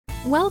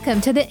Welcome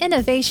to the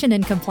Innovation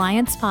and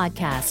Compliance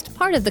Podcast,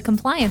 part of the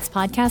Compliance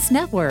Podcast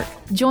Network.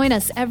 Join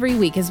us every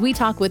week as we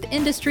talk with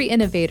industry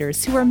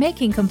innovators who are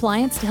making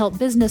compliance to help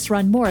business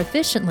run more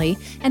efficiently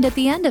and at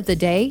the end of the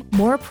day,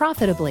 more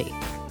profitably.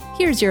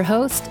 Here's your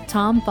host,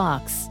 Tom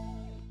Fox.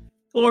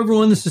 Hello,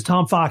 everyone. This is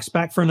Tom Fox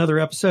back for another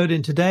episode.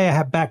 And today I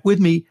have back with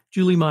me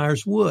Julie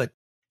Myers-Wood.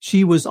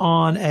 She was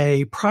on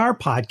a prior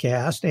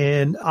podcast,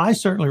 and I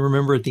certainly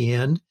remember at the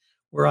end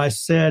where I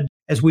said,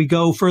 as we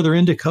go further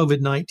into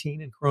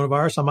COVID-19 and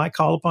coronavirus, I might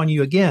call upon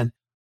you again.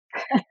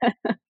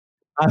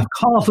 I've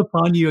called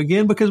upon you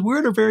again because we're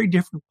in a very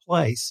different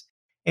place.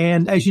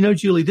 And as you know,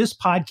 Julie, this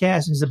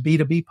podcast is a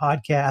B2B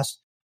podcast.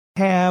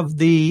 Have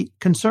the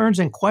concerns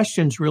and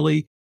questions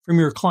really from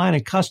your client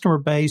and customer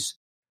base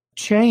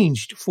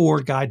changed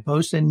for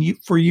Guidepost and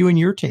for you and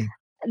your team?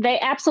 They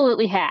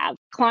absolutely have.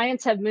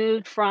 Clients have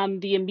moved from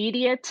the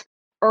immediate,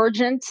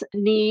 urgent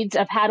needs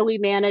of how do we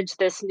manage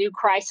this new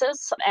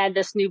crisis and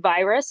this new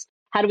virus?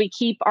 How do we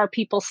keep our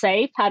people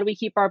safe? How do we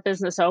keep our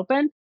business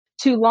open?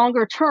 To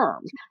longer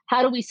term,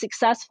 how do we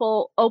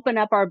successfully open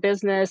up our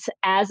business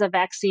as a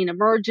vaccine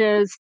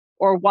emerges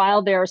or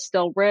while there are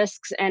still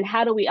risks? And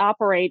how do we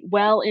operate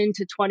well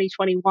into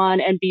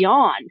 2021 and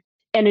beyond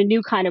in a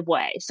new kind of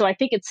way? So I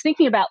think it's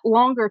thinking about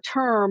longer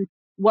term,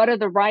 what are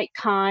the right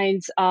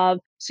kinds of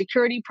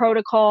security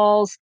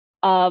protocols,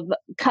 of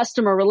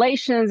customer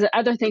relations, and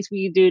other things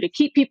we do to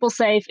keep people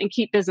safe and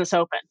keep business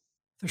open.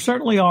 There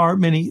certainly are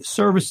many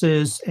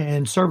services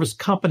and service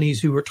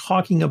companies who are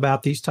talking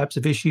about these types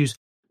of issues,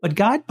 but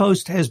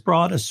Guidepost has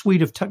brought a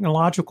suite of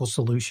technological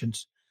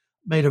solutions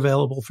made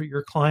available for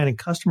your client and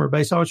customer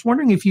base. I was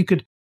wondering if you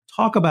could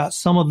talk about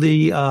some of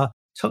the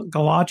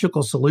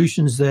technological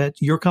solutions that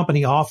your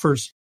company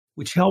offers,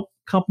 which help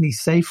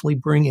companies safely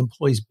bring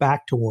employees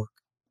back to work.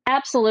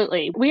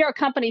 Absolutely. We are a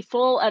company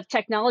full of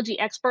technology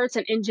experts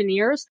and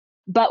engineers.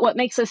 But what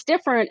makes us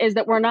different is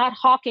that we're not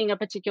hawking a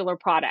particular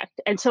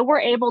product. And so we're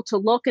able to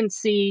look and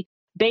see,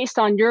 based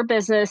on your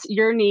business,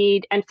 your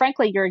need, and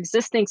frankly, your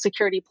existing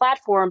security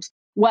platforms,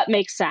 what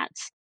makes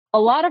sense.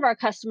 A lot of our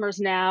customers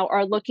now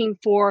are looking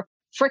for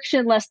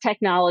frictionless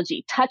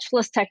technology,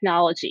 touchless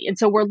technology. And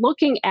so we're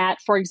looking at,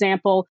 for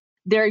example,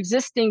 their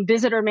existing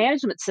visitor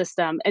management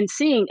system and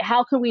seeing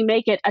how can we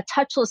make it a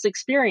touchless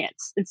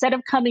experience. Instead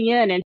of coming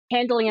in and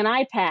handling an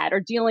iPad or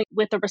dealing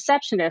with a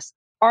receptionist,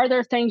 are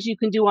there things you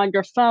can do on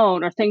your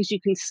phone or things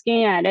you can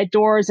scan at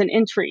doors and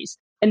entries?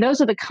 And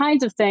those are the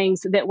kinds of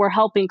things that we're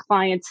helping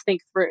clients think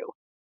through.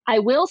 I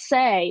will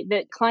say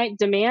that client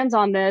demands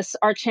on this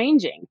are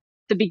changing.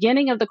 The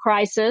beginning of the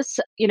crisis,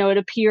 it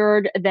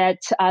appeared that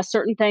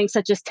certain things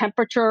such as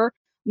temperature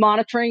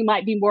monitoring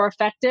might be more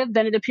effective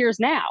than it appears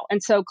now.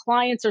 And so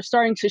clients are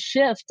starting to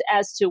shift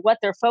as to what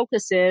their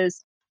focus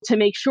is to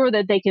make sure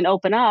that they can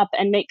open up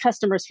and make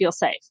customers feel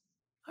safe.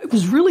 I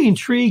was really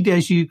intrigued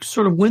as you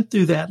sort of went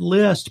through that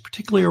list,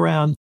 particularly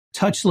around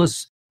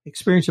touchless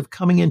experience of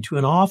coming into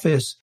an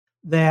office,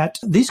 that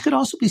these could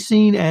also be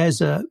seen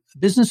as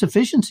business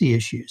efficiency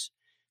issues.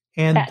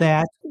 And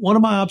that one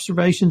of my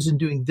observations in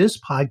doing this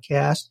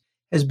podcast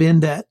has been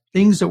that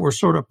things that were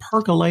sort of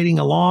percolating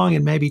along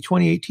in maybe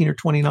 2018 or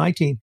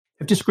 2019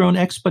 have just grown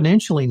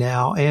exponentially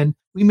now. And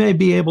we may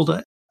be able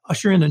to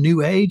usher in a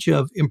new age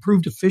of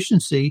improved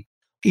efficiency,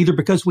 either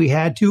because we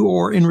had to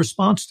or in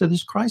response to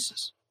this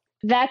crisis.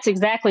 That's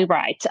exactly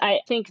right. I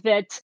think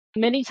that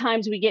many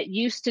times we get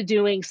used to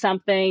doing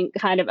something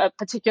kind of a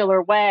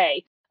particular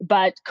way,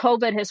 but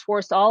COVID has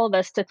forced all of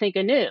us to think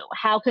anew.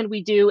 How can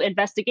we do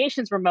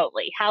investigations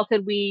remotely? How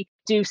could we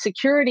do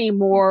security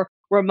more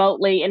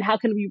remotely? And how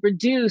can we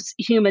reduce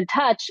human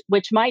touch,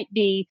 which might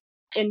be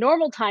in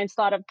normal times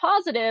thought of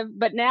positive,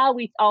 but now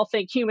we all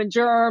think human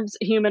germs,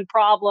 human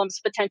problems,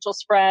 potential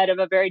spread of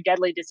a very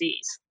deadly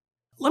disease.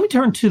 Let me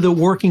turn to the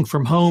working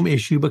from home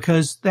issue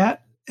because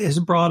that has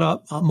brought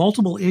up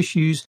multiple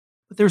issues,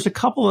 but there's a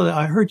couple that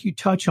I heard you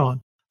touch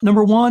on.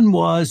 Number one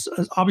was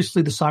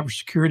obviously the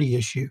cybersecurity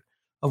issue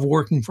of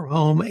working from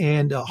home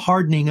and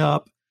hardening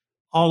up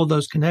all of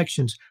those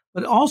connections.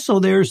 But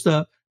also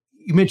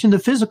you mentioned the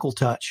physical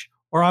touch,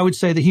 or I would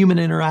say the human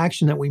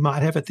interaction that we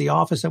might have at the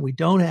office that we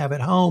don't have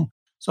at home.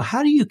 So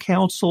how do you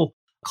counsel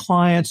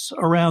clients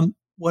around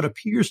what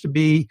appears to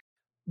be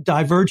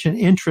divergent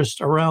interest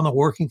around the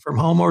working from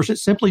home, or is it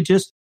simply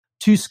just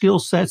two skill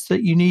sets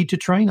that you need to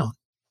train on?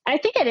 I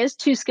think it is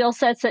two skill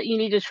sets that you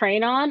need to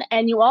train on.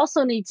 And you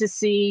also need to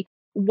see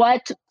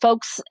what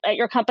folks at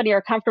your company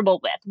are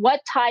comfortable with.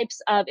 What types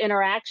of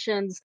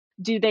interactions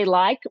do they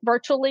like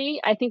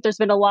virtually? I think there's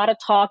been a lot of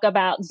talk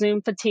about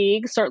Zoom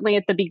fatigue, certainly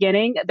at the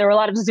beginning. There were a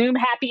lot of Zoom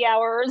happy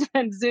hours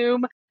and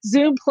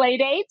Zoom play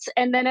dates,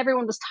 and then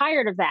everyone was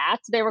tired of that.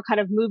 They were kind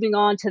of moving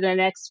on to the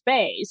next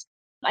phase.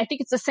 I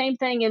think it's the same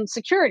thing in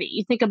security.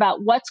 You think about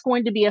what's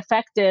going to be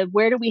effective.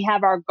 Where do we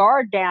have our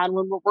guard down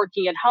when we're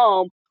working at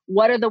home?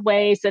 What are the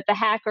ways that the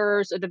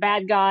hackers or the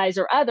bad guys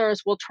or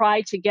others will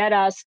try to get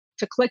us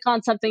to click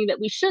on something that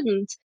we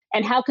shouldn't?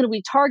 And how can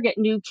we target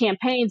new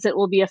campaigns that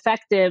will be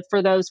effective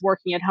for those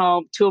working at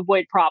home to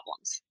avoid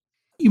problems?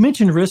 You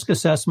mentioned risk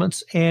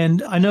assessments,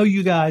 and I know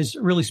you guys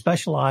really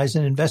specialize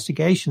in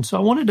investigation. So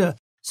I wanted to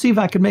see if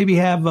I could maybe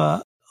have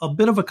a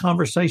bit of a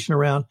conversation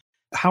around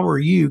how are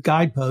you,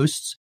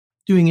 Guideposts,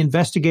 doing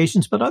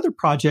investigations, but other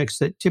projects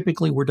that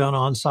typically were done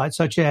on site,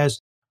 such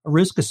as a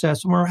risk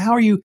assessment, or how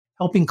are you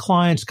helping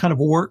clients kind of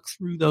work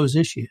through those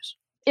issues?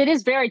 It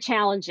is very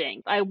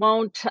challenging. I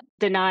won't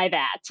deny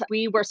that.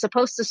 We were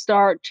supposed to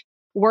start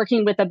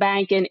working with a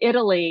bank in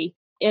Italy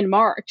in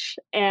March.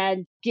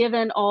 And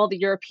given all the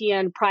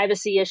European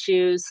privacy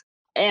issues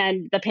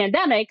and the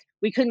pandemic,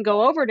 we couldn't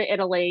go over to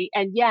Italy.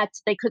 And yet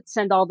they couldn't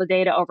send all the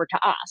data over to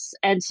us.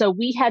 And so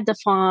we had to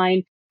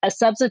find a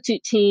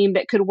substitute team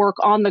that could work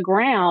on the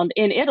ground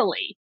in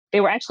Italy. They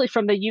were actually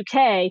from the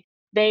UK.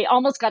 They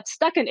almost got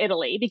stuck in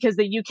Italy because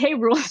the UK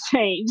rules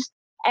changed.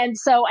 And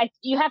so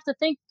you have to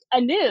think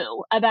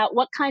anew about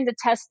what kind of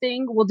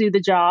testing will do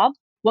the job,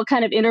 what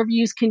kind of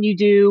interviews can you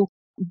do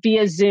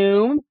via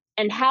Zoom,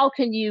 and how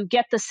can you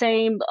get the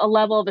same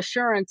level of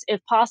assurance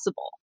if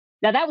possible.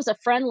 Now, that was a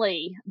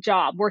friendly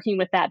job working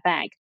with that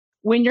bank.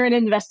 When you're in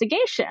an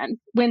investigation,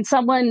 when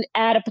someone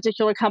at a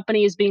particular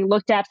company is being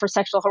looked at for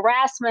sexual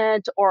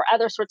harassment or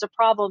other sorts of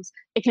problems,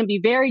 it can be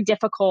very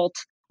difficult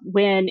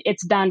when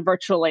it's done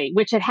virtually,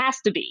 which it has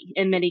to be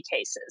in many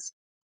cases.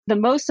 The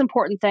most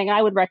important thing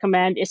I would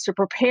recommend is to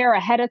prepare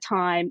ahead of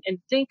time and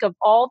think of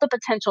all the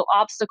potential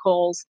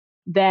obstacles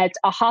that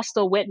a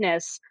hostile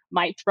witness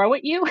might throw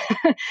at you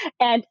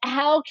and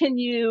how can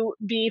you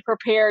be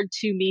prepared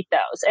to meet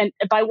those. And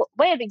by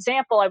way of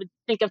example, I would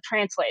think of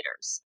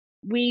translators.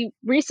 We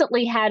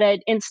recently had an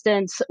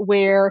instance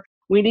where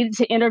we needed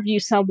to interview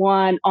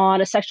someone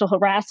on a sexual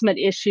harassment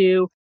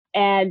issue.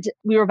 And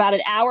we were about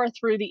an hour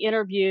through the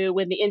interview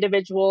when the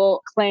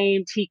individual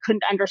claimed he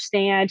couldn't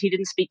understand, he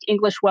didn't speak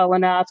English well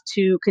enough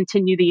to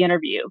continue the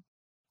interview.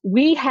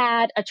 We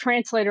had a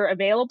translator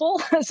available,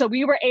 so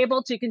we were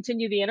able to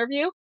continue the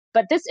interview.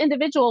 But this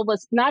individual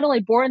was not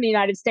only born in the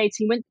United States,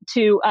 he went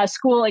to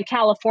school in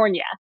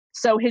California.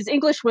 So his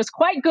English was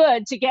quite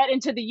good to get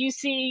into the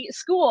UC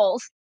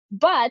schools,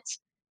 but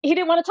he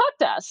didn't want to talk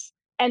to us.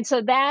 And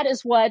so that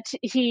is what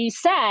he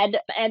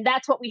said, and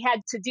that's what we had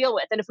to deal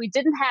with. And if we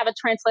didn't have a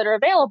translator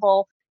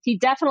available, he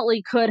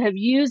definitely could have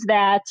used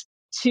that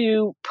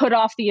to put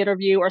off the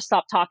interview or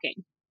stop talking.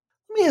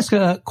 Let me ask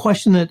a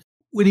question that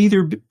would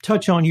either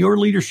touch on your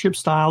leadership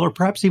style or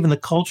perhaps even the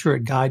culture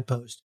at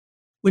Guidepost.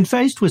 When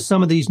faced with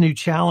some of these new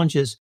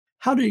challenges,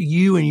 how do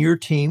you and your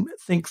team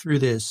think through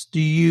this? Do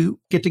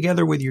you get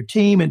together with your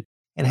team and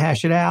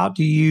hash it out?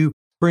 Do you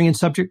bring in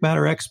subject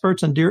matter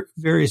experts in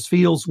various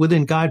fields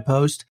within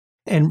Guidepost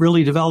and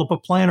really develop a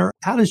plan? Or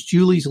how does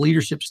Julie's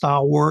leadership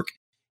style work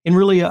in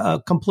really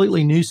a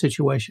completely new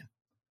situation?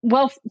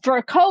 Well,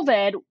 for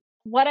COVID,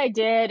 what I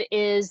did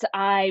is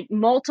I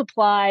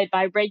multiplied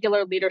my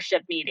regular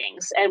leadership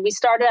meetings. And we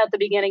started at the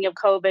beginning of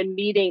COVID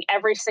meeting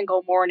every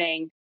single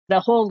morning, the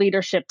whole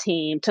leadership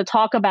team, to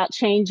talk about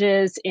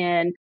changes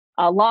in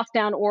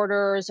lockdown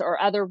orders or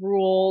other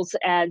rules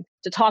and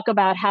to talk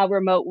about how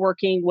remote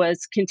working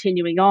was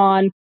continuing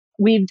on.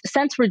 We've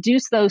since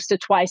reduced those to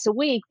twice a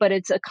week, but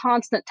it's a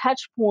constant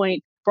touch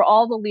point for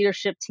all the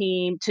leadership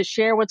team to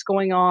share what's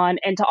going on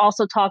and to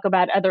also talk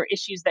about other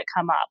issues that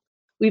come up.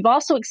 We've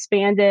also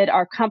expanded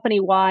our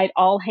company-wide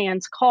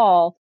all-hands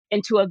call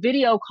into a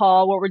video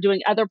call where we're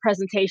doing other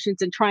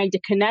presentations and trying to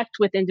connect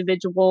with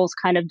individuals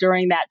kind of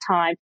during that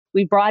time.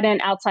 We brought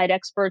in outside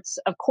experts,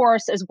 of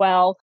course, as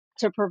well,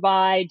 to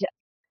provide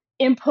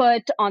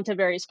input onto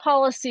various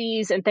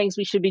policies and things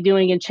we should be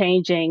doing and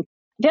changing.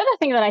 The other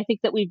thing that I think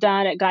that we've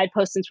done at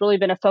Guidepost that's really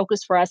been a focus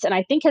for us, and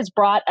I think has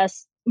brought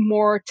us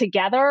more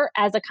together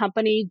as a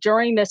company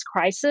during this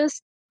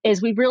crisis,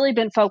 is we've really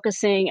been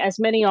focusing, as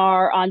many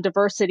are, on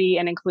diversity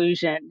and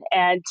inclusion.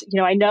 And,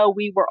 I know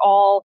we were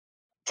all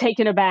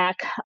taken aback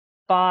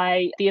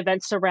by the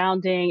events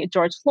surrounding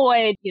George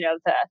Floyd,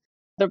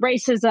 the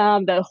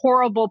racism, the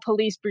horrible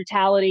police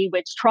brutality,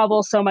 which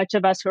troubles so much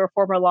of us who are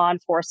former law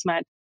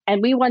enforcement.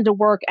 And we wanted to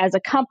work as a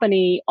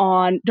company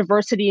on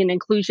diversity and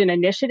inclusion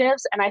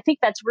initiatives. And I think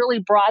that's really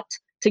brought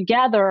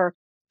together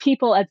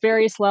people at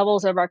various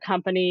levels of our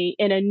company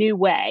in a new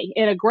way,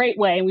 in a great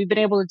way. And we've been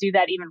able to do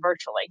that even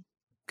virtually.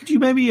 Could you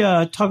maybe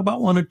talk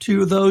about one or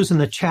two of those and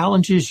the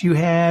challenges you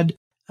had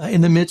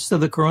in the midst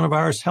of the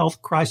coronavirus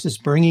health crisis,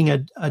 bringing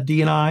a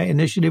D&I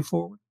initiative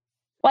forward?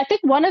 Well, I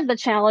think one of the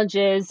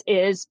challenges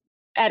is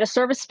at a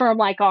service firm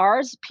like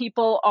ours,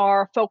 people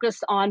are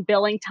focused on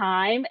billing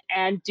time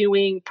and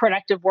doing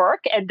productive work,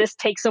 and this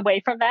takes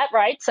away from that,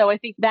 right? So I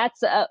think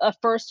that's a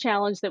first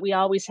challenge that we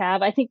always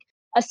have. I think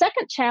a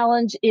second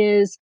challenge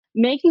is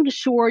making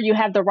sure you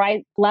have the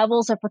right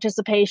levels of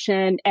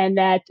participation and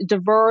that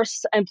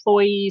diverse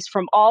employees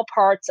from all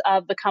parts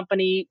of the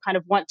company kind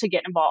of want to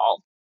get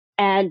involved.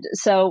 And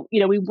so,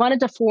 we wanted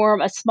to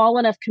form a small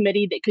enough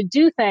committee that could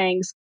do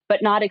things,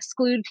 but not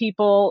exclude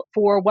people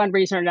for one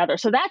reason or another.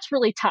 So that's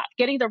really tough,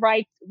 getting the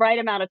right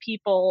amount of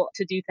people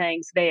to do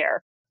things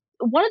there.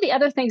 One of the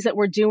other things that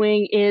we're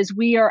doing is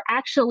we are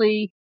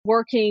actually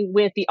working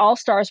with the All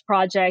Stars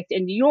Project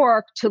in New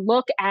York to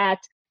look at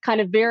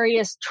kind of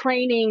various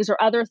trainings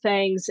or other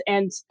things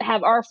and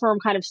have our firm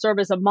kind of serve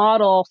as a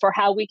model for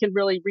how we can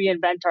really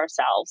reinvent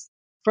ourselves.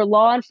 For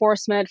law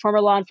enforcement,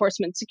 former law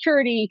enforcement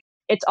security,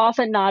 it's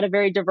often not a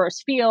very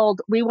diverse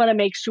field. We want to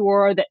make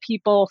sure that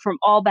people from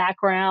all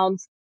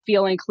backgrounds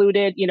feel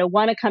included,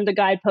 want to come to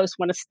Guidepost,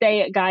 want to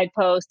stay at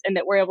Guidepost, and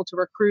that we're able to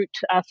recruit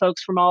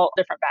folks from all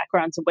different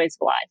backgrounds and ways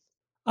of life.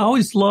 I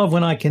always love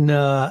when I can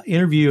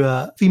interview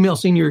a female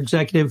senior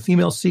executive,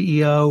 female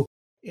CEO,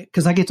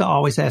 because I get to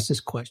always ask this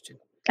question.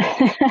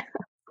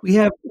 We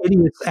have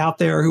idiots out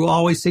there who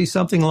always say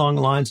something along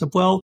the lines of,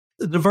 well,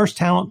 the diverse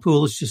talent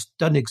pool just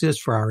doesn't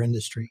exist for our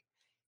industry.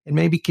 And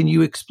maybe can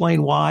you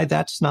explain why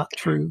that's not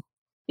true?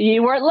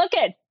 You weren't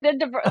looking.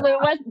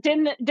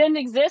 Didn't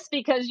exist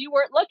because you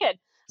weren't looking.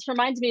 This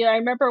reminds me, I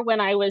remember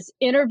when I was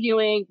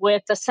interviewing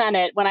with the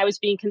Senate, when I was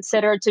being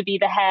considered to be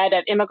the head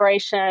of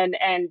immigration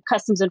and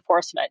customs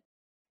enforcement.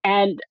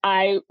 And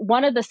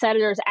one of the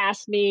senators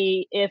asked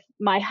me if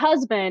my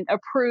husband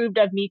approved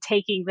of me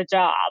taking the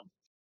job.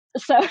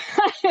 So,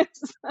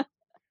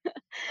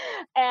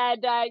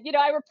 and,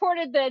 I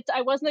reported that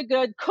I wasn't a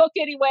good cook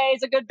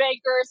anyways, a good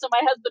baker. So my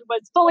husband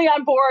was fully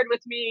on board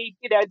with me,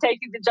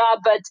 taking the job.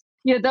 But,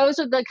 those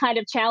are the kind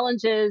of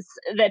challenges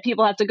that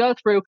people have to go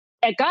through.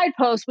 At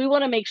Guidepost, we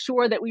want to make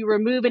sure that we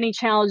remove any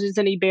challenges,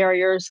 any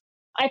barriers.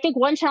 I think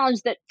one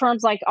challenge that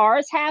firms like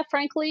ours have,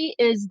 frankly,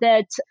 is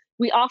that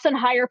we often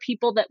hire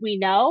people that we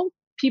know.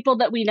 People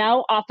that we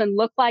know often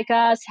look like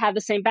us, have the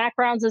same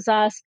backgrounds as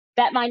us.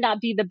 That might not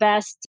be the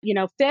best,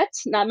 fit,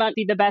 that might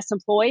be the best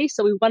employee.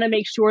 So we want to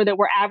make sure that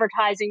we're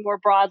advertising more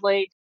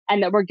broadly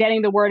and that we're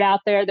getting the word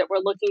out there, that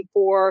we're looking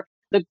for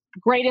the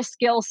greatest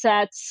skill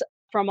sets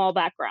from all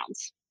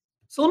backgrounds.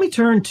 So let me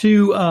turn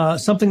to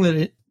something that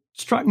it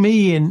struck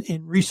me in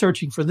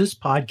researching for this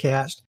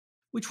podcast,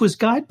 which was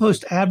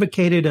Guidepost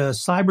advocated a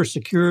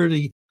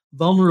cybersecurity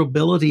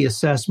vulnerability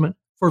assessment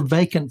for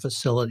vacant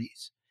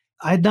facilities.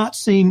 I had not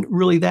seen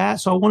really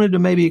that, so I wanted to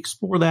maybe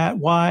explore that,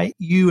 why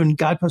you and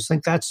Guidepost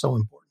think that's so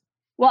important.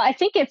 Well, I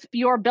think if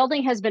your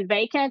building has been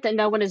vacant and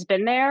no one has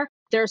been there,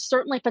 there's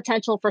certainly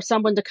potential for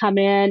someone to come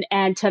in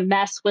and to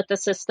mess with the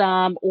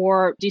system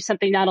or do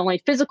something not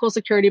only physical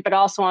security, but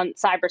also on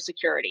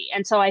cybersecurity.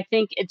 And so I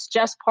think it's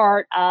just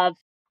part of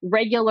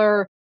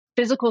regular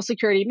physical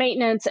security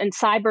maintenance and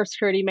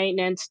cybersecurity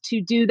maintenance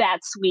to do that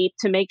sweep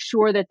to make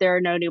sure that there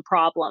are no new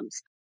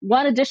problems.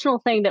 One additional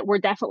thing that we're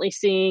definitely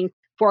seeing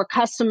for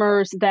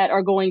customers that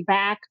are going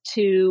back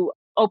to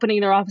opening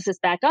their offices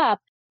back up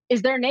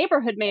is their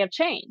neighborhood may have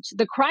changed.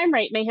 The crime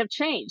rate may have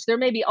changed. There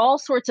may be all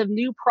sorts of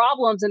new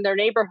problems in their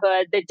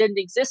neighborhood that didn't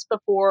exist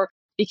before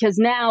because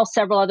now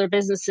several other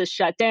businesses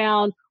shut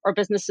down or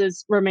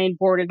businesses remain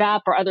boarded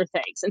up or other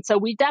things. And so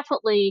we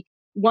definitely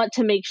want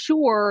to make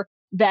sure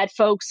that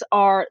folks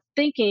are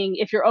thinking,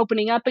 if you're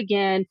opening up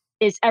again,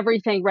 is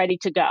everything ready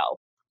to go?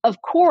 Of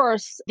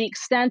course, the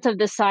extent of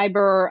the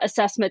cyber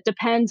assessment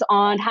depends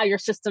on how your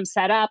system's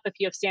set up, if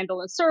you have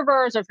standalone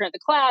servers or if you're in the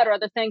cloud or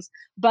other things.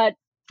 But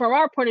from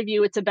our point of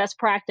view, it's a best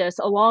practice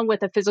along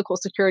with a physical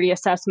security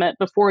assessment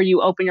before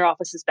you open your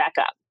offices back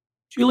up.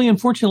 Julie,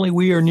 unfortunately,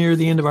 we are near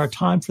the end of our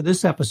time for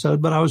this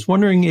episode, but I was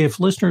wondering if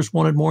listeners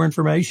wanted more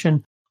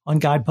information on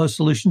Guidepost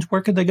Solutions,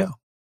 where could they go?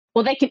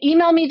 Well, they can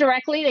email me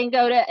directly. They can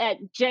go to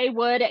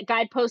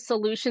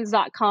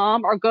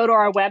jwood@guidepostsolutions.com or go to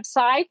our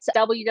website,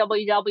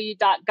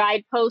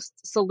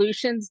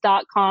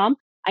 www.guidepostsolutions.com.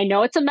 I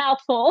know it's a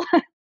mouthful.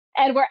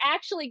 And we're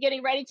actually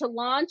getting ready to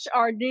launch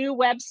our new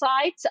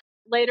website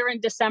later in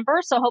December.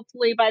 So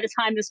hopefully by the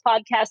time this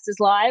podcast is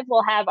live,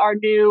 we'll have our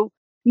new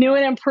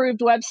and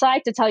improved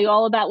website to tell you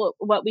all about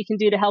what we can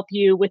do to help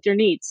you with your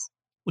needs.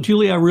 Well,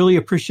 Julie, I really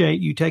appreciate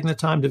you taking the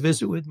time to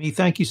visit with me.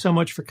 Thank you so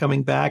much for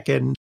coming back.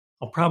 And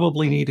I'll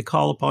probably need to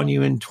call upon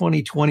you in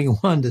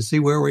 2021 to see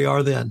where we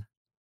are then.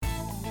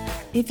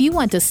 If you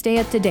want to stay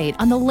up to date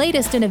on the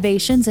latest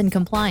innovations in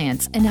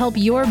compliance and help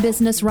your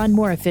business run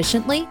more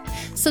efficiently,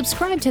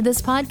 subscribe to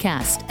this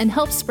podcast and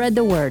help spread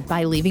the word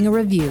by leaving a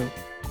review.